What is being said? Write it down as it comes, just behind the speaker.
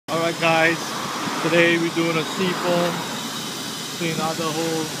Alright guys, today we're doing a Seafoam, clean out the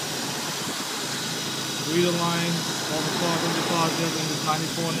whole reader line, all the carbon deposit in this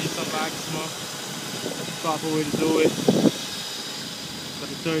 94 Nissan Maxima. Proper way to do it.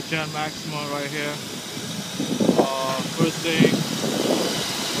 Got the 3rd gen Maxima right here. First thing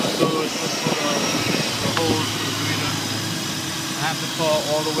I do is just put the hose to the reader. I have the car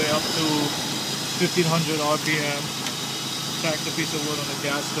all the way up to 1500 RPM. Crack the piece of wood on the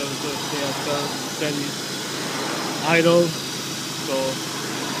gas pedal so it stays steady, idle. So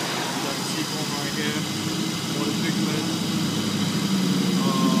got the Seafoam right here, water pigment.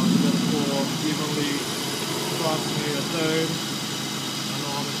 I'm gonna pour evenly approximately a third. I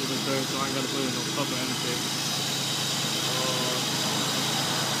know how much is a third, so I ain't gotta put in no cup or anything.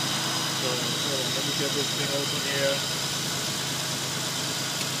 So hold on, let me get this thing open here.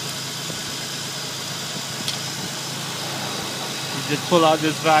 Just pull out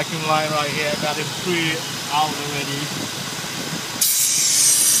this vacuum line right here. I got it pre-out already.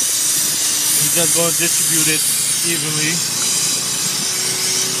 You're just going to distribute it evenly.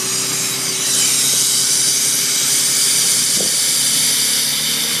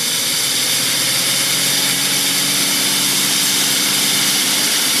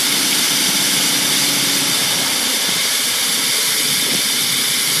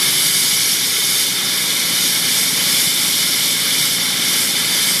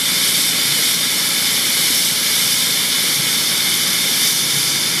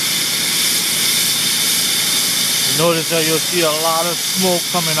 Notice that you'll see a lot of smoke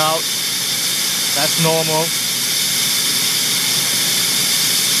coming out. That's normal.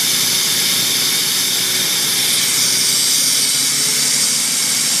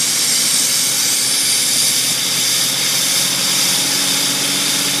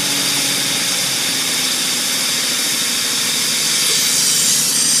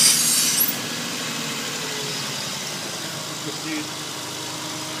 You can see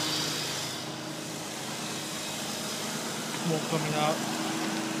smoke coming out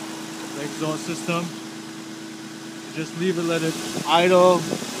the exhaust system. Just leave it, let it idle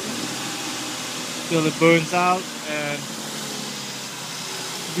till it burns out, and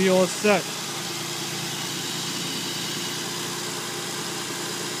be all set.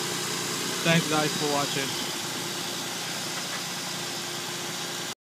 Thanks guys for watching.